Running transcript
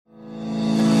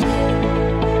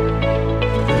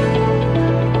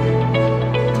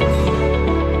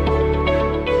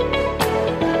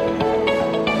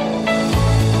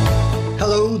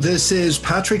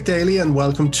Patrick Daly and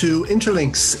welcome to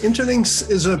Interlinks. Interlinks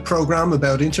is a program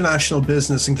about international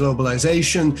business and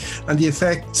globalization and the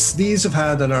effects these have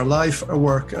had on our life, our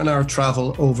work and our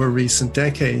travel over recent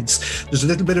decades. There's a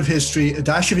little bit of history, a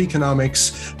dash of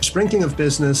economics, a sprinkling of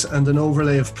business and an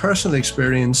overlay of personal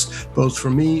experience, both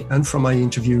from me and from my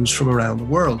interviews from around the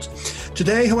world.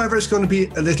 Today, however, is going to be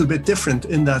a little bit different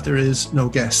in that there is no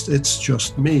guest, it's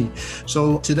just me.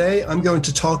 So today I'm going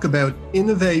to talk about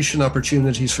innovation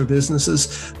opportunities for businesses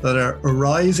that are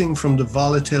arising from the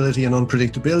volatility and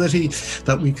unpredictability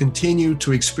that we continue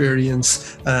to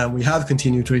experience, we have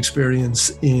continued to experience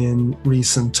in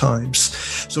recent times.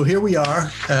 So here we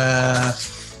are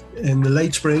in the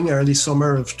late spring, early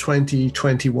summer of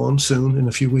 2021, soon in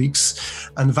a few weeks,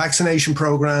 and vaccination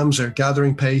programs are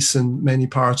gathering pace in many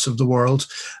parts of the world,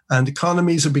 and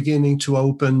economies are beginning to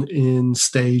open in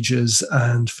stages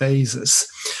and phases.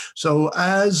 So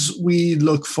as we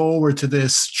look forward to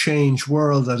this changed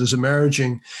world that is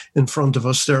emerging in front of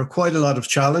us, there are quite a lot of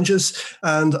challenges,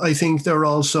 and I think there are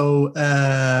also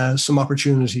some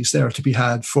opportunities there to be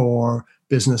had for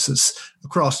businesses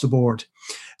across the board.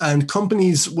 And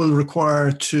companies will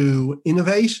require to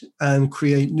innovate and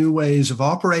create new ways of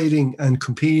operating and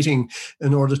competing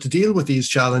in order to deal with these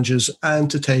challenges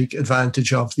and to take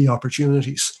advantage of the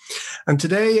opportunities. And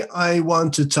today I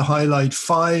wanted to highlight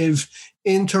 5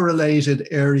 interrelated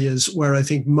areas where I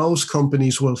think most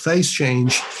companies will face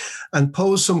change and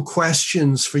pose some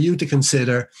questions for you to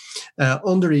consider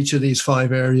under each of these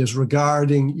 5 areas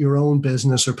regarding your own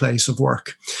business or place of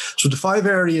work. So the 5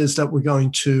 areas that we're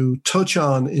going to touch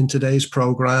on in today's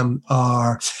program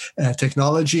are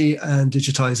technology and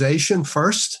digitization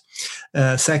first.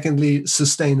 Secondly,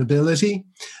 sustainability.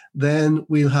 Then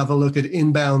we'll have a look at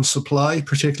inbound supply,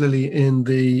 particularly in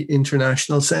the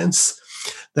international sense.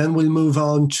 Then we'll move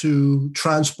on to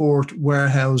transport,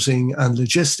 warehousing, and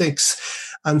logistics.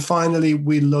 And finally,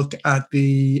 we look at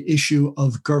the issue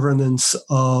of governance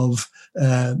of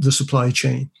the supply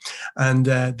chain. And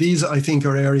these, I think,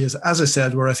 are areas, as I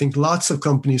said, where I think lots of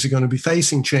companies are going to be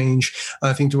facing change.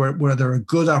 I think where there are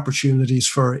good opportunities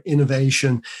for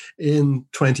innovation in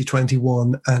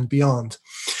 2021 and beyond.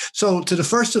 So to the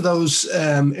first of those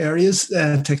areas,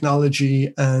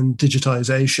 technology and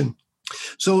digitization.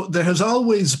 So there has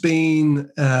always been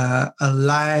a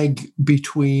lag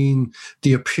between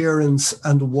the appearance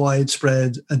and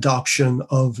widespread adoption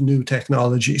of new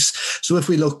technologies. So if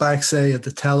we look back, say, at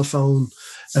the telephone,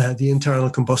 the internal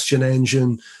combustion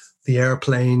engine, the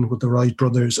airplane with the Wright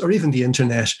brothers, or even the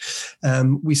internet,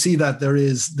 we see that there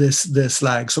is this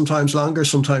lag, sometimes longer,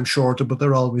 sometimes shorter, but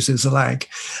there always is a lag.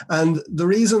 And the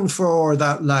reason for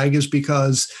that lag is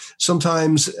because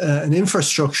sometimes an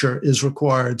infrastructure is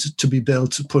required to be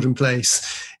built, put in place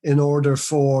in order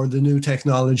for the new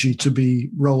technology to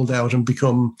be rolled out and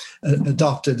become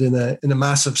adopted in a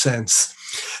massive sense.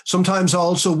 Sometimes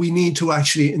also we need to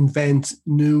actually invent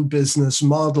new business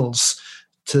models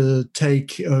to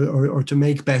take or to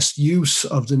make best use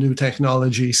of the new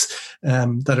technologies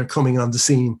that are coming on the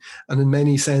scene. And in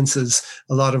many senses,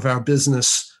 a lot of our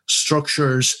business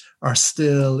structures are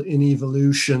still in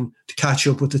evolution to catch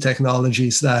up with the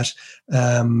technologies that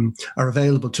are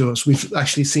available to us. We've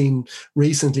actually seen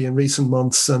recently, in recent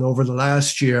months and over the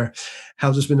last year,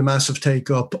 how there's been a massive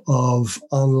take-up of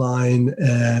online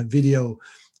video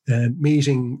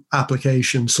meeting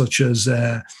applications such as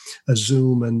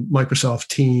Zoom and Microsoft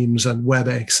Teams and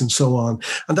WebEx and so on.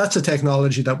 And that's a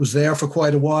technology that was there for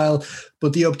quite a while,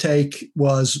 but the uptake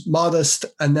was modest,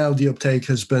 and now the uptake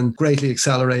has been greatly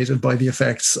accelerated by the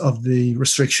effects of the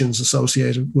restrictions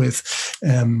associated with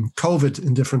COVID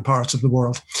in different parts of the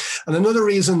world. And another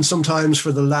reason sometimes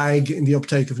for the lag in the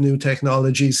uptake of new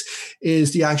technologies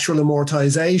is the actual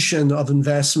amortization of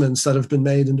investments that have been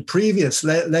made in the previous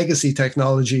legacy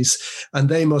technologies, and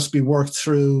they must be worked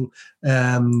through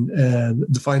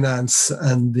the finance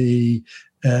and the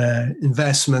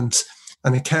investment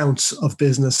and accounts of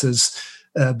businesses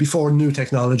before new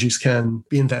technologies can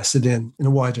be invested in a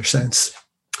wider sense.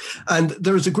 And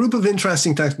there is a group of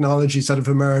interesting technologies that have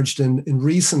emerged in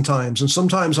recent times, and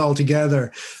sometimes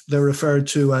altogether they're referred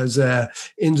to as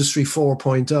Industry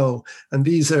 4.0. And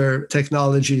these are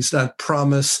technologies that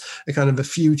promise a kind of a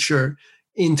future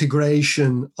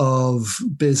integration of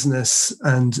business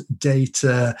and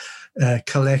data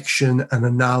collection and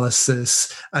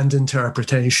analysis and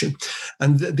interpretation.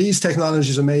 And these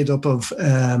technologies are made up of,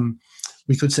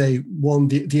 we could say, one,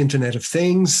 the Internet of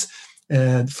Things,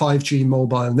 5G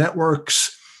mobile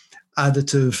networks,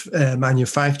 additive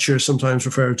manufacture, sometimes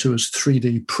referred to as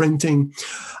 3D printing,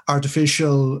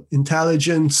 artificial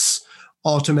intelligence,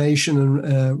 automation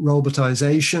and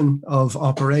robotization of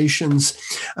operations,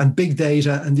 and big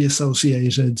data and the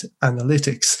associated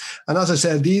analytics. And as I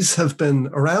said, these have been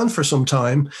around for some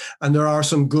time, and there are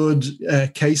some good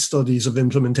case studies of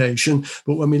implementation.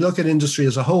 But when we look at industry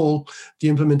as a whole, the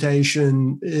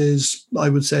implementation is, I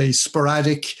would say,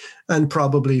 sporadic and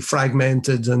probably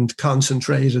fragmented and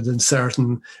concentrated in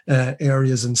certain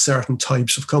areas and certain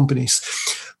types of companies.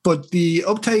 But the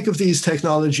uptake of these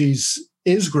technologies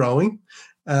is growing.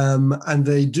 And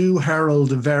they do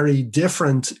herald a very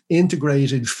different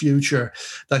integrated future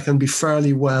that can be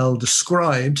fairly well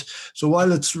described. So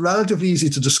while it's relatively easy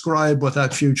to describe what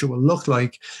that future will look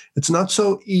like, it's not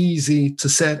so easy to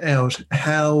set out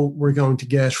how we're going to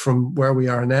get from where we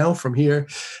are now, from here,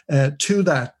 to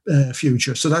that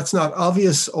future. So that's not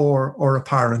obvious or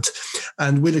apparent.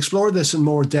 And we'll explore this in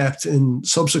more depth in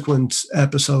subsequent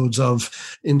episodes of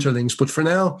Interlinks. But for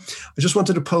now, I just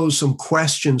wanted to pose some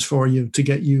questions for you to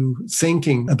get you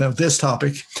thinking about this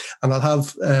topic. And I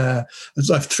have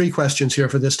 3 questions here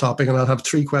for this topic, and I'll have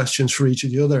 3 questions for each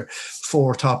of the other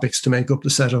 4 topics to make up the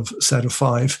set of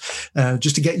 5,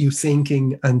 just to get you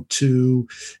thinking and to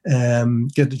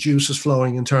get the juices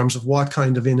flowing in terms of what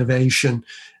kind of innovation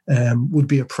would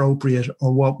be appropriate,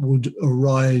 or what would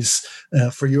arise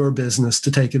for your business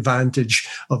to take advantage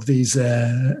of these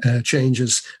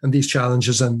changes and these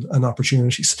challenges and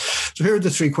opportunities. So here are the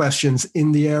 3 questions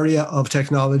in the area of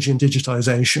technology and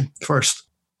digitization. First,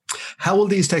 how will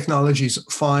these technologies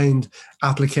find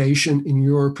application in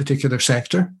your particular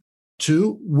sector?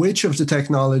 2, which of the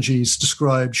technologies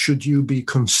described should you be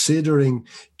considering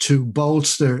to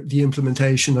bolster the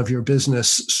implementation of your business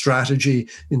strategy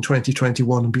in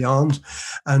 2021 and beyond?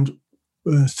 And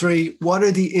 3, what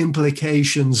are the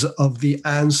implications of the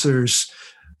answers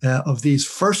of these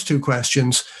first 2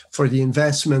 questions for the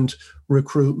investment,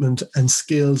 recruitment, and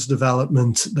skills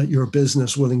development that your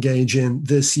business will engage in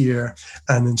this year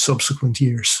and in subsequent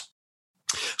years?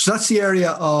 So that's the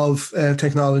area of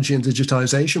technology and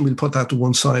digitization. We'll put that to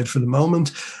one side for the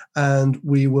moment, and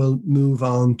we will move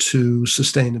on to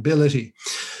sustainability.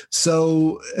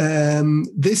 So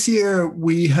this year,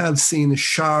 we have seen a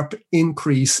sharp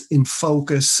increase in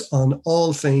focus on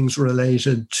all things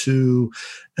related to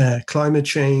climate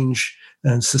change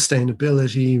and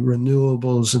sustainability,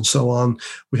 renewables, and so on.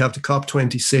 We have the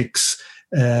COP26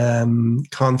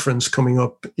 conference coming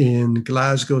up in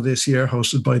Glasgow this year,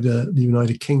 hosted by the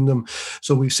United Kingdom.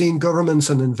 So we've seen governments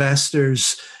and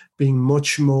investors being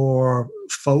much more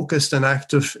focused and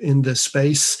active in this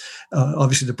space.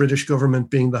 Obviously, the British government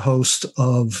being the host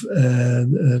of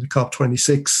the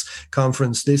COP26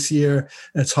 conference this year.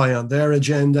 It's high on their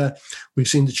agenda. We've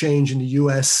seen the change in the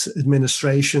US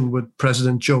administration with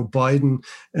President Joe Biden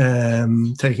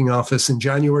taking office in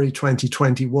January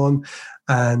 2021.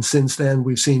 And since then,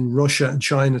 we've seen Russia and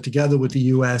China together with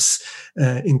the US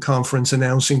in conference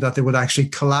announcing that they would actually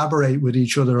collaborate with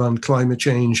each other on climate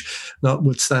change,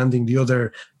 notwithstanding the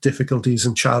other difficulties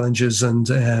and challenges and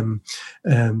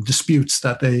disputes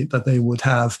that they would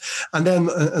have. And then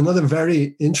another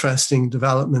very interesting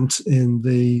development in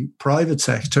the private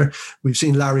sector, we've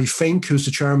seen Larry Fink, who's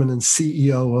the chairman and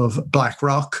CEO of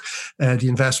BlackRock, the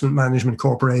investment management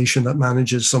corporation that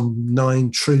manages some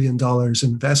 $9 trillion in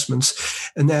investments,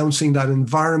 announcing that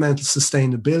environmental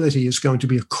sustainability is going to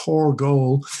be a core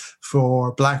goal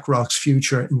for BlackRock's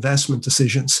future investment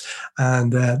decisions,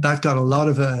 and that got a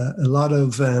lot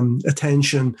of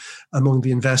attention among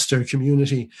the investor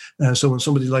community. So when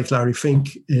somebody like Larry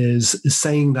Fink is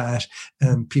saying that,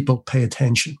 people pay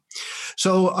attention.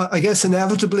 So I guess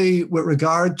inevitably, with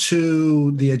regard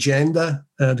to the agenda,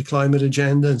 the climate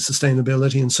agenda and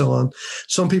sustainability and so on,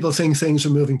 some people think things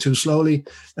are moving too slowly.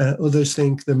 Others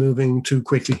think they're moving too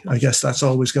quickly. I guess that's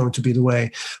always going to be the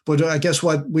way. But I guess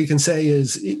what we can say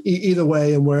is either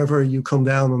way, and wherever you come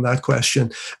down on that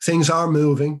question, things are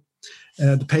moving.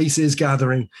 The pace is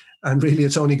gathering, and really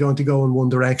it's only going to go in one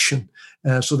direction.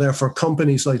 So therefore,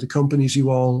 companies like the companies you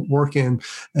all work in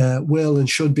will and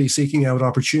should be seeking out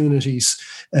opportunities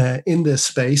in this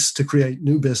space to create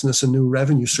new business and new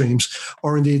revenue streams,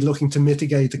 or indeed looking to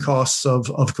mitigate the costs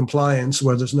of compliance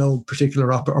where there's no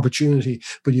particular opportunity,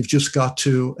 but you've just got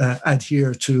to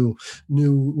adhere to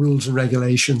new rules and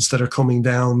regulations that are coming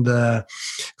down the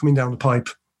pipe.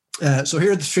 So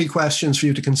here are the 3 questions for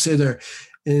you to consider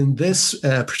in this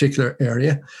particular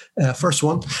area. First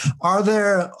one, are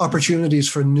there opportunities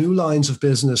for new lines of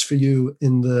business for you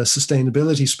in the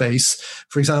sustainability space?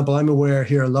 For example, I'm aware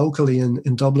here locally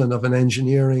in Dublin of an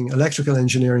electrical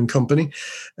engineering company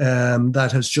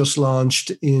that has just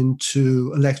launched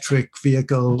into electric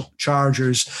vehicle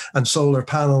chargers and solar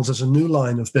panels as a new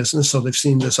line of business. So they've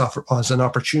seen this as an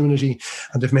opportunity,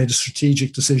 and they've made a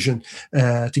strategic decision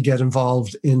to get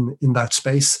involved in that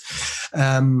space.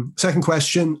 Second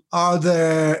question, are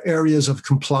there areas of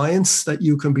compliance that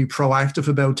you can be proactive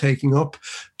about taking up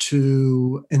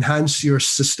to enhance your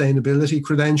sustainability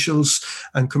credentials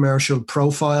and commercial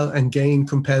profile and gain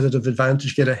competitive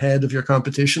advantage, get ahead of your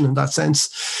competition in that sense?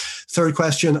 Third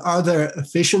question, are there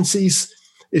efficiencies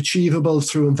achievable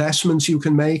through investments you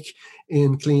can make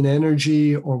in clean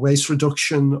energy or waste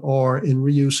reduction or in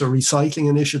reuse or recycling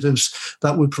initiatives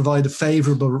that would provide a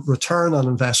favorable return on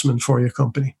investment for your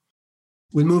company?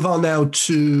 We'll move on now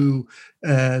to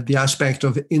the aspect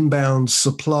of inbound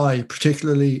supply,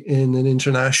 particularly in an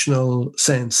international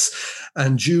sense.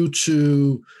 And due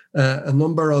to a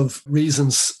number of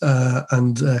reasons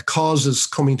and causes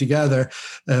coming together,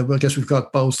 I guess we've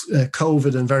got both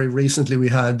COVID, and very recently we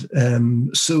had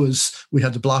Suez. We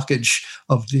had the blockage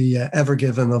of the Ever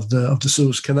Given of the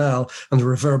Suez Canal and the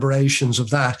reverberations of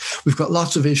that. We've got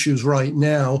lots of issues right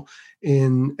now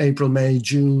in April, May,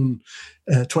 June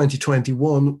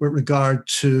 2021 with regard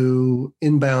to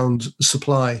inbound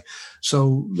supply.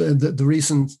 So the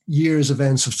recent years'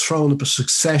 events have thrown up a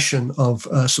succession of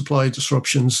supply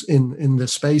disruptions in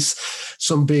this space,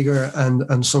 some bigger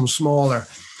and some smaller.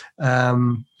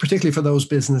 Particularly for those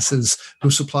businesses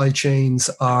whose supply chains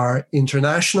are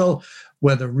international,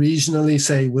 whether regionally,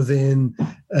 say within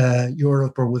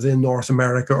Europe or within North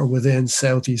America or within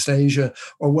Southeast Asia,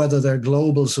 or whether they're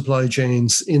global supply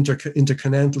chains,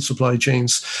 intercontinental supply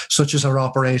chains, such as are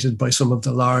operated by some of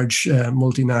the large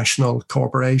multinational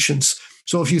corporations.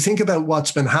 So if you think about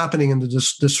what's been happening and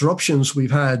the disruptions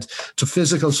we've had to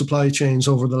physical supply chains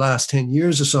over the last 10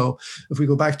 years or so, if we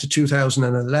go back to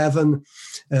 2011,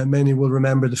 many will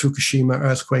remember the Fukushima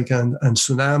earthquake and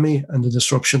tsunami and the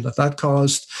disruption that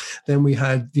caused. Then we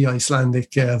had the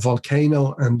Icelandic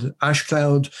volcano and ash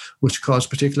cloud, which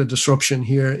caused particular disruption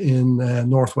here in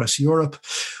Northwest Europe.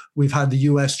 We've had the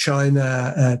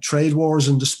US-China trade wars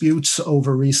and disputes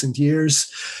over recent years,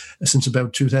 since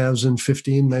about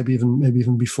 2015, maybe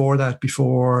even before that,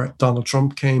 before Donald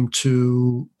Trump came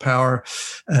to power.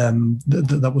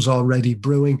 That was already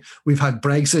brewing. We've had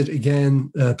Brexit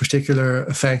again, a particular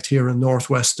effect here in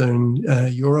northwestern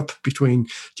Europe between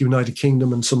the United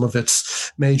Kingdom and some of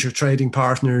its major trading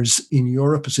partners in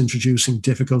Europe. It's introducing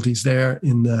difficulties there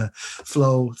in the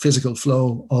physical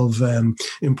flow of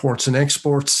imports and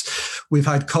exports. We've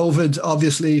had COVID,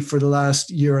 obviously, for the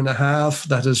last year and a half.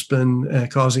 That has been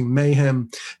causing mayhem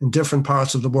in different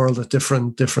parts of the world at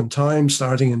different times,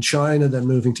 starting in China, then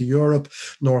moving to Europe,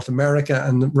 North America,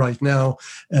 and right now,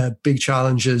 big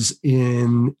challenges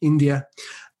in India.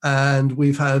 And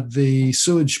we've had the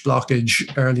sewage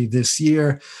blockage early this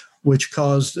year, which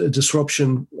caused a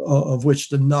disruption of which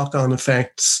the knock-on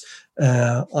effects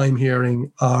I'm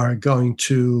hearing are going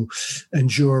to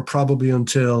endure probably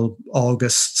until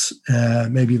August,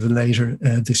 maybe even later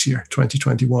this year,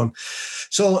 2021.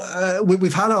 So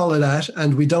we've had all of that,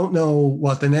 and we don't know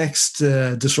what the next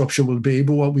disruption will be.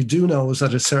 But what we do know is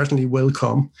that it certainly will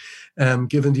come,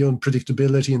 given the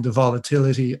unpredictability and the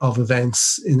volatility of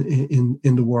events in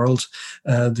the world,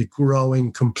 the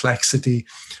growing complexity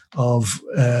of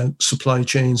supply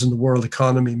chains in the world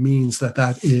economy means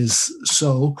that is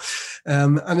so.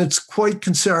 And it's quite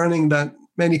concerning that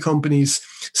many companies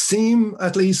seem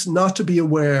at least not to be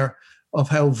aware of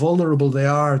how vulnerable they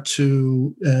are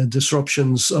to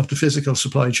disruptions of the physical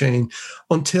supply chain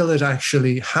until it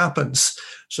actually happens.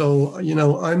 So,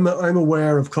 I'm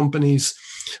aware of companies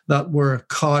that were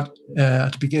caught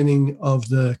at the beginning of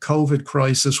the COVID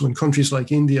crisis when countries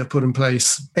like India put in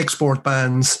place export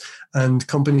bans, and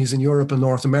companies in Europe and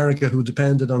North America who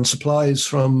depended on supplies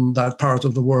from that part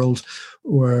of the world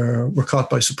were caught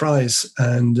by surprise.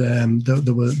 And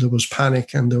there was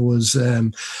panic, and there was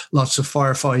lots of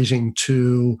firefighting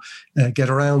to get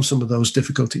around some of those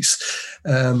difficulties.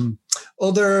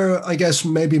 Other, I guess,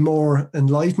 maybe more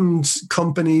enlightened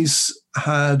companies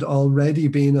had already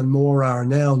been, and more are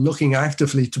now, looking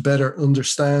actively to better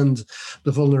understand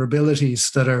the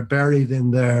vulnerabilities that are buried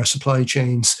in their supply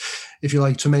chains, if you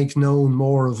like, to make known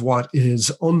more of what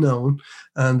is unknown.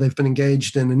 And they've been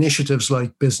engaged in initiatives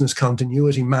like business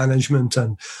continuity management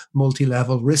and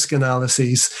multi-level risk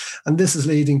analyses. And this is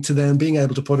leading to them being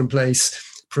able to put in place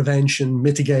prevention,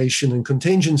 mitigation, and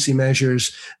contingency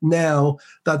measures now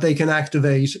that they can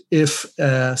activate if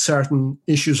certain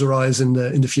issues arise in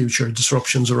the future,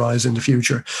 disruptions arise in the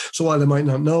future. So while they might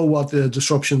not know what the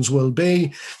disruptions will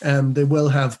be, they will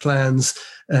have plans,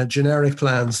 generic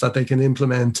plans that they can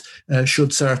implement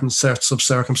should certain sets of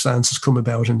circumstances come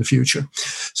about in the future.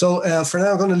 So for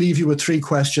now, I'm going to leave you with 3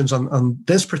 questions on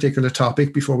this particular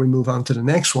topic before we move on to the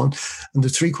next one. And the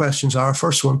 3 questions are,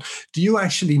 first one, do you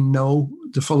actually know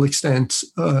the full extent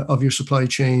of your supply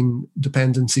chain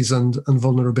dependencies and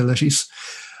vulnerabilities?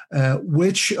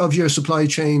 Which of your supply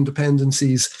chain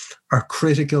dependencies are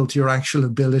critical to your actual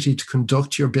ability to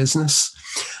conduct your business?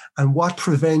 And what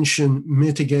prevention,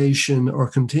 mitigation, or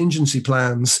contingency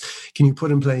plans can you put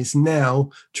in place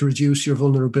now to reduce your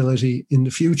vulnerability in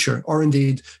the future, or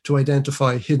indeed to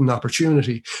identify hidden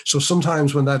opportunity? So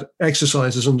sometimes when that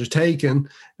exercise is undertaken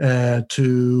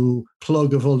to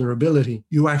plug a vulnerability,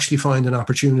 you actually find an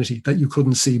opportunity that you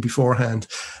couldn't see beforehand.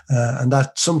 And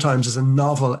that sometimes is a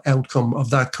novel outcome of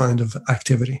that kind of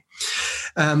activity.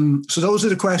 So those are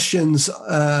the questions,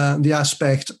 the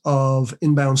aspect of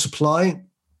inbound supply.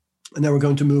 And then we're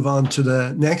going to move on to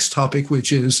the next topic,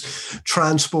 which is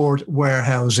transport,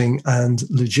 warehousing, and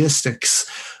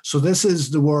logistics. So this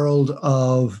is the world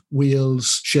of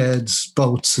wheels, sheds,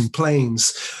 boats, and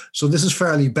planes. So this is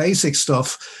fairly basic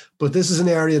stuff, but this is an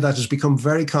area that has become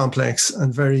very complex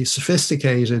and very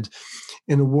sophisticated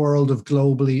in a world of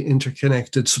globally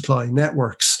interconnected supply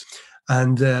networks.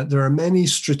 And there are many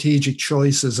strategic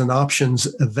choices and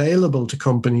options available to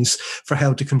companies for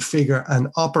how to configure and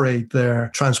operate their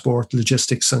transport,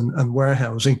 logistics, and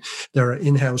warehousing. There are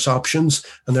in-house options,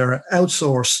 and there are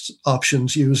outsourced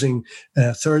options using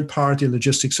third-party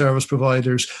logistics service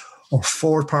providers or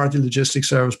fourth-party logistics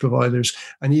service providers.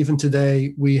 And even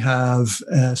today, we have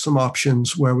some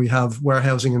options where we have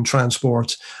warehousing and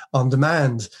transport on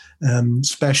demand,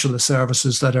 specialist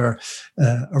services that are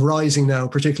arising now,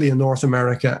 particularly in North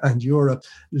America and Europe,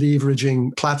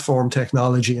 leveraging platform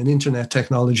technology and internet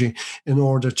technology in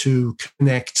order to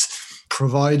connect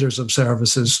providers of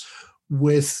services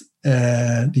with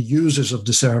the users of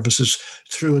the services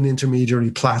through an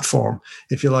intermediary platform,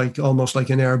 if you like, almost like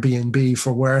an Airbnb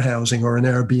for warehousing or an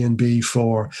Airbnb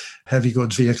for heavy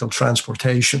goods vehicle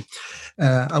transportation.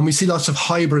 And we see lots of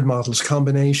hybrid models,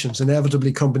 combinations.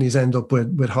 Inevitably, companies end up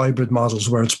with hybrid models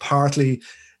where it's partly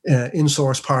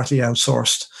insourced, partly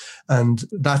outsourced. And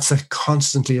that's a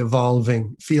constantly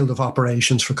evolving field of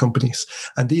operations for companies.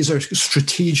 And these are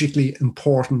strategically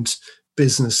important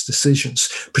business decisions,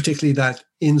 particularly that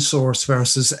in-source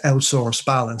versus outsource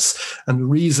balance. And the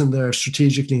reason they're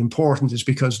strategically important is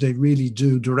because they really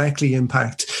do directly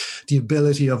impact the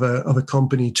ability of a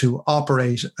company to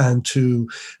operate and to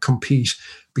compete,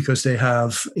 because they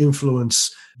have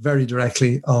influence very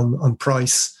directly on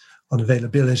price, on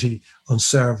availability, on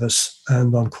service,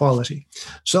 and on quality.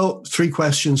 So 3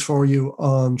 questions for you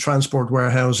on transport,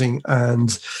 warehousing,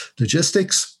 and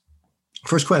logistics.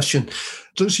 First question,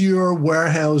 does your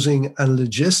warehousing and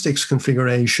logistics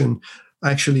configuration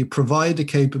actually provide the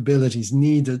capabilities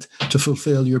needed to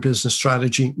fulfill your business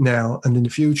strategy now and in the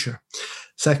future?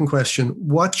 Second question,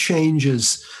 what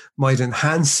changes might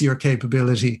enhance your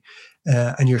capability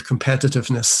and your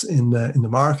competitiveness in the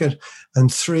market?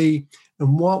 And 3,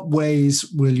 in what ways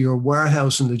will your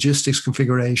warehouse and logistics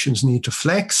configurations need to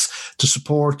flex to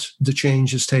support the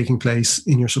changes taking place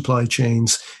in your supply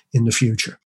chains in the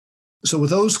future? So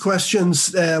with those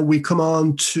questions, we come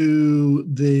on to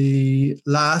the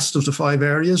last of the 5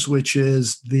 areas, which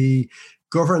is the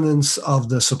governance of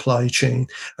the supply chain.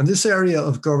 And this area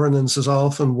of governance is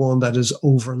often one that is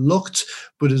overlooked,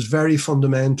 but is very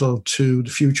fundamental to the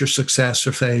future success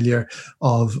or failure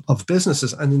of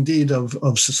businesses and indeed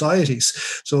of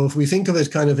societies. So if we think of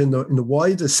it kind of in the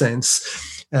widest sense,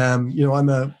 I'm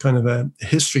a kind of a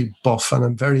history buff, and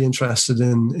I'm very interested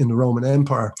in the Roman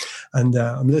Empire. And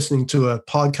I'm listening to a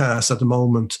podcast at the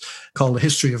moment called The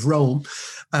History of Rome.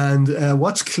 And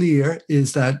what's clear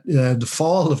is that the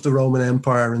fall of the Roman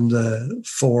Empire in the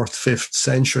 4th, 5th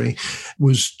century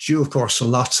was due, of course, to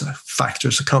lots of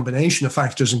factors, a combination of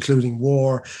factors, including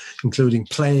war, including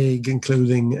plague,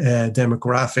 including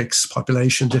demographics,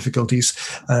 population difficulties,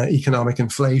 economic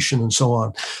inflation, and so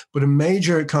on. But a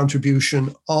major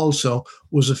contribution also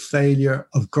was a failure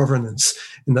of governance,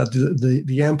 in that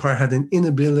the empire had an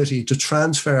inability to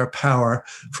transfer power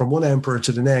from one emperor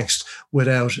to the next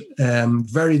without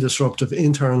very disruptive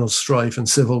internal strife and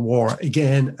civil war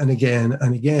again and again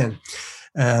and again.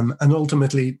 And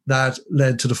ultimately, that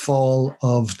led to the fall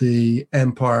of the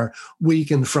empire,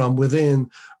 weakened from within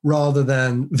rather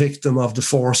than victim of the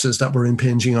forces that were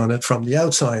impinging on it from the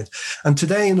outside. And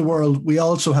today in the world, we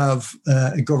also have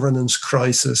a governance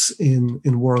crisis in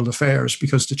world affairs,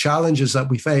 because the challenges that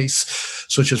we face,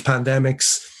 such as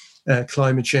pandemics,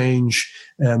 climate change,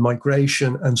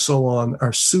 migration, and so on,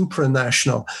 are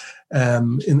supranational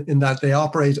in that they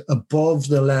operate above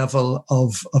the level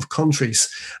of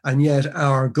countries. And yet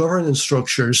our governance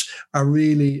structures are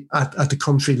really at the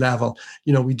country level.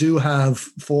 You know, we do have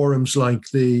forums like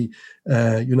the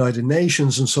United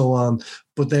Nations and so on,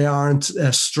 but they aren't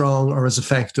as strong or as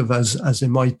effective as they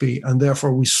might be. And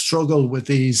therefore we struggle with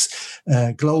these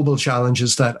global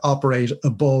challenges that operate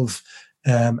above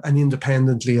and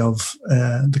independently of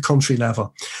the country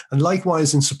level. And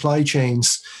likewise in supply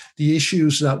chains, the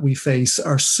issues that we face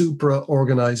are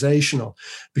supra-organizational,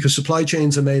 because supply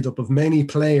chains are made up of many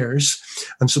players,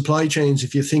 and supply chains,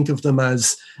 if you think of them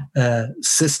as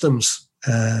systems,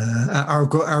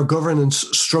 our governance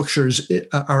structures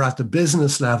are at the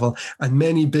business level, and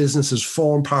many businesses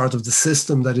form part of the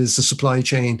system that is the supply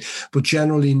chain, but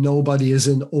generally nobody is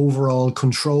in overall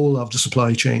control of the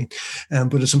supply chain.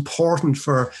 But it's important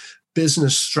for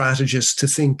business strategists to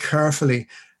think carefully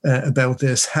about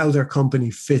this, how their company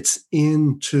fits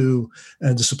into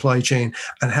the supply chain,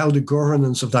 and how the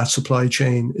governance of that supply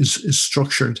chain is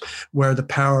structured, where the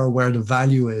power, where the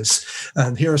value is.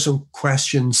 And here are some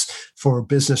questions for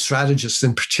business strategists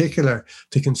in particular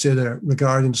to consider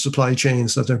regarding the supply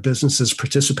chains that their businesses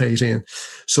participate in.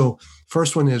 So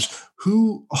first one is,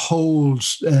 who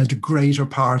holds the greater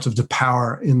part of the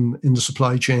power in the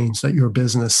supply chains that your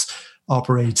business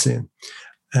operates in?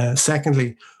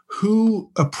 Secondly, who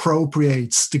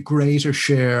appropriates the greater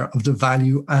share of the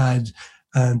value add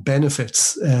and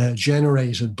benefits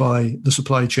generated by the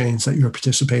supply chains that you're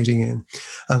participating in?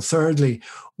 And thirdly,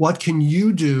 what can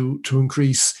you do to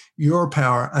increase your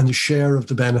power and the share of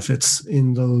the benefits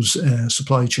in those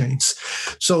supply chains?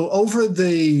 So over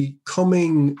the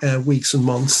coming weeks and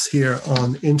months here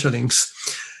on Interlinks,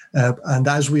 and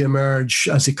as we emerge,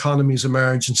 as economies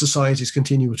emerge and societies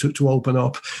continue to open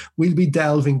up, we'll be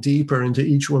delving deeper into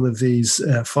each one of these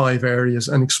 5 areas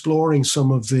and exploring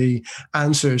some of the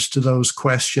answers to those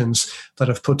questions that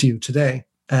I've put to you today,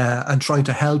 and trying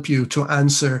to help you to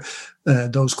answer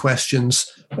those questions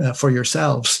for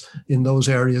yourselves in those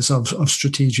areas of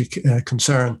strategic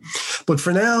concern. But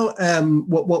for now,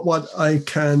 what I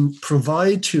can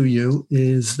provide to you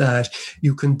is that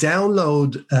you can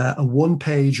download a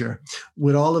one-pager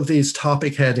with all of these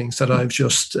topic headings that I've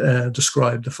just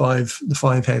described, the five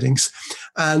headings,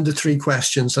 and the 3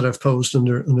 questions that I've posed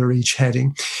under each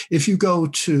heading. If you go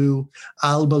to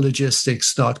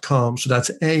albalogistics.com, so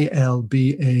that's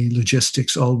ALBA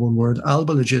logistics, all one word,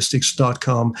 albalogistics.com/opportunities,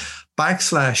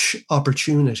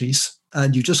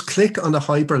 and you just click on the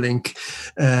hyperlink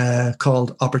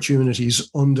called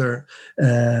opportunities under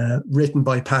written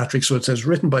by Patrick. So it says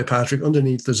written by Patrick.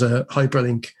 Underneath there's a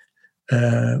hyperlink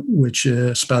which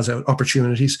spells out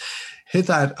opportunities. Hit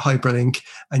that hyperlink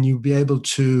and you'll be able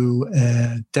to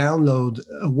download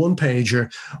a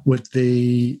one-pager with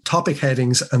the topic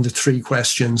headings and the 3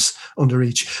 questions under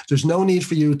each. There's no need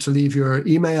for you to leave your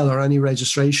email or any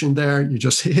registration there. You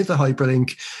just hit the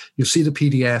hyperlink, you'll see the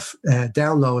PDF,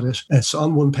 download it. It's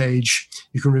on one page.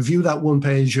 You can review that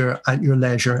one-pager at your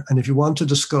leisure. And if you want to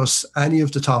discuss any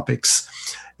of the topics,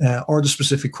 or the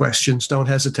specific questions, don't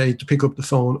hesitate to pick up the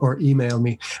phone or email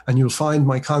me, and you'll find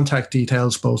my contact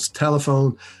details, both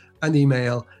telephone and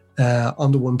email,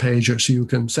 on the one-pager. So you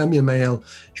can send me a mail,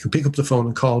 you can pick up the phone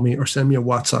and call me, or send me a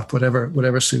WhatsApp,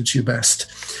 whatever suits you best.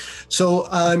 So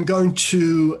I'm going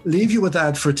to leave you with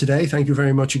that for today. Thank you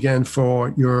very much again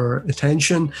for your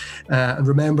attention. And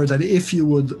remember that if you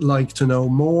would like to know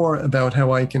more about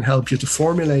how I can help you to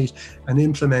formulate and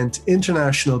implement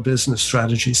international business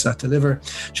strategies that deliver,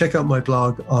 check out my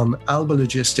blog on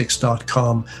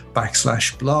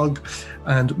albalogistics.com/blog,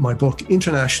 and my book,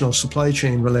 International Supply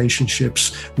Chain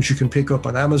Relationships, which you can pick up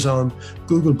on Amazon,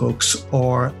 Google Books,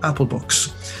 or Apple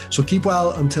Books. So keep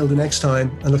well until the next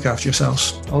time and look after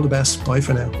yourselves. All the best. Bye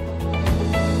for now.